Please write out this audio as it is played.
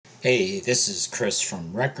Hey, this is Chris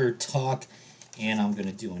from Rekkid Talk, and I'm going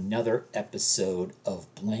to do another episode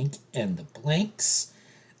of Blank and the Blanks.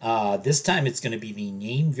 This time it's going to be the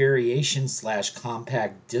name variation slash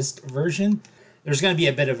compact disc version. There's going to be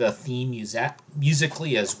a bit of a theme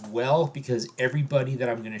musically as well, because everybody that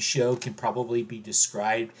I'm going to show can probably be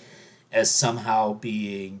described as somehow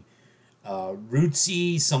being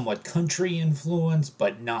rootsy, somewhat country influenced,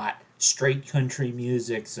 but not straight country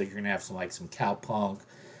music. So you're going to have some cowpunk,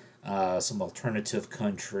 some alternative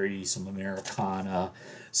country, some Americana,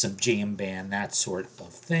 some jam band, that sort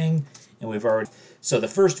of thing. And we've already, so the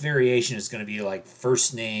first variation is going to be like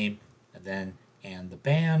first name and the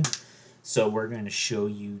band. So we're going to show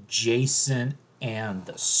you Jason and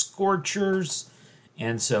the Scorchers.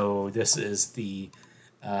 And so this is the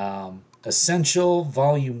Essential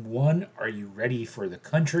Volume 1, Are You Ready for the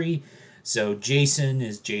Country? So Jason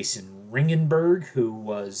is Jason Ringenberg, who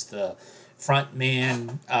was the front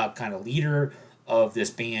man, kind of leader of this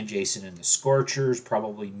band, Jason and the Scorchers,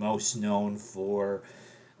 probably most known for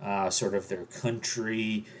sort of their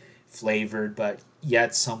country flavored but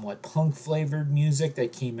yet somewhat punk flavored music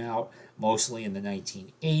that came out mostly in the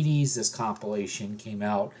 1980s. This compilation came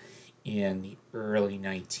out in the early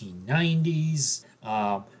 1990s.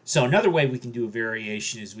 So another way we can do a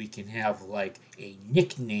variation is we can have like a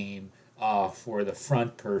nickname for the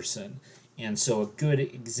front person. And so a good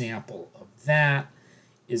example of that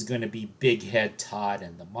is going to be Big Head Todd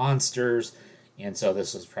and the Monsters. And so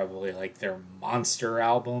this was probably like their Monster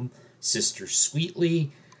album, Sister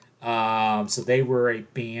Sweetly. So they were a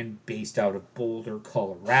band based out of Boulder,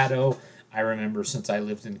 Colorado. I remember, since I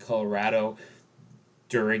lived in Colorado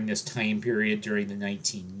during this time period, during the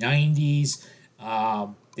 1990s,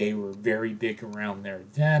 they were very big around there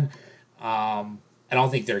then. I don't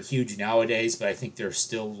think they're huge nowadays, but I think they're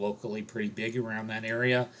still locally pretty big around that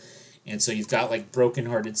area. And so you've got like Broken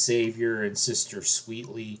Hearted Savior and Sister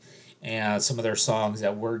Sweetly, and some of their songs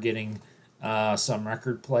that were getting some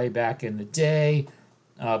record play back in the day.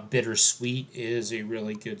 Bittersweet is a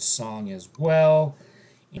really good song as well.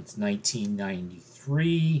 It's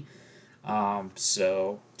 1993,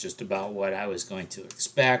 so just about what I was going to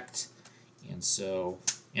expect. And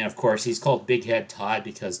of course, he's called Big Head Todd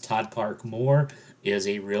because Todd Park Moore is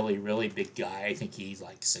a really, really big guy. I think he's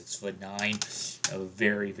like 6'9", a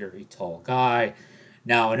very, very tall guy.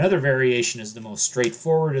 Now, another variation is the most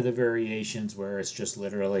straightforward of the variations, where it's just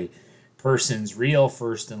literally person's real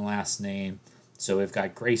first and last name. So we've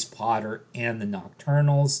got Grace Potter and the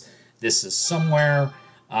Nocturnals. This is Somewhere.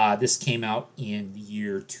 This came out in the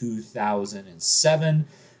year 2007.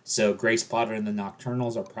 So Grace Potter and the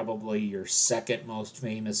Nocturnals are probably your second most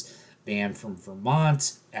famous band from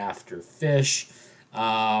Vermont after Fish.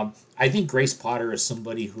 I think Grace Potter is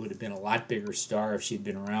somebody who would have been a lot bigger star if she'd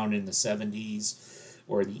been around in the 70s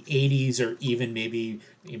or the 80s, or even maybe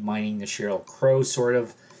mining the Sheryl Crow sort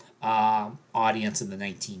of audience in the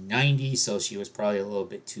 1990s. So she was probably a little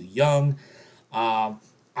bit too young.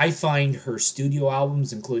 I find her studio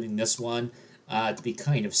albums, including this one, to be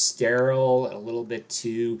kind of sterile, a little bit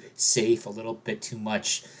too safe, a little bit too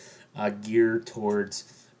much geared towards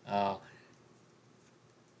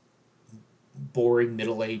boring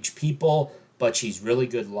middle-aged people. But she's really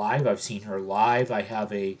good live. I've seen her live. I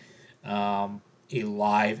have a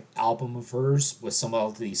live album of hers with some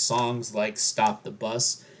of these songs like Stop the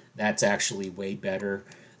Bus. That's actually way better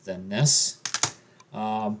than this.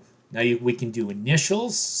 Now we can do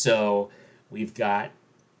initials. So we've got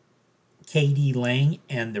K.D. Lang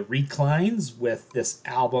and the Reclines with this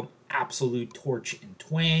album, Absolute Torch and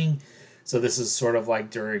Twang. So this is sort of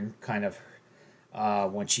like during kind of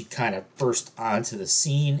when she kind of burst onto the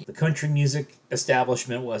scene. The country music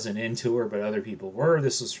establishment wasn't into her, but other people were.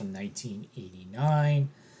 This was from 1989.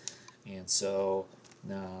 And so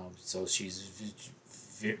she's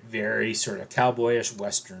very sort of cowboyish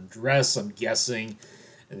Western dress. I'm guessing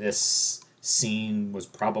this scene was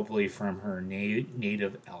probably from her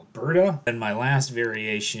native Alberta. And my last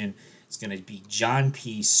variation is going to be John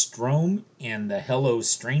P. Strome and the Hello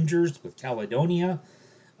Strangers with Caledonia.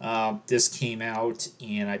 This came out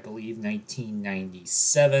in, I believe,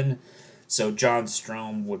 1997. So John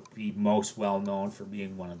Strome would be most well known for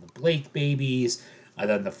being one of the Blake Babies.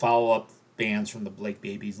 Then the follow-up bands from the Blake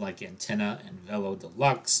Babies like Antenna and Velo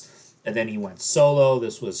Deluxe. And then he went solo.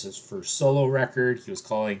 This was his first solo record. He was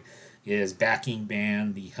calling his backing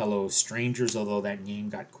band the Hello Strangers, although that name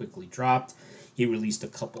got quickly dropped. He released a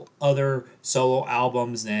couple other solo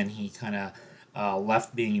albums. Then he kind of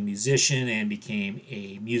left being a musician and became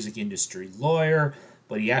a music industry lawyer.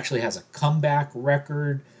 But he actually has a comeback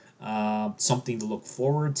record, something to look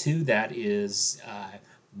forward to, that is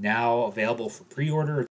now available for pre-order.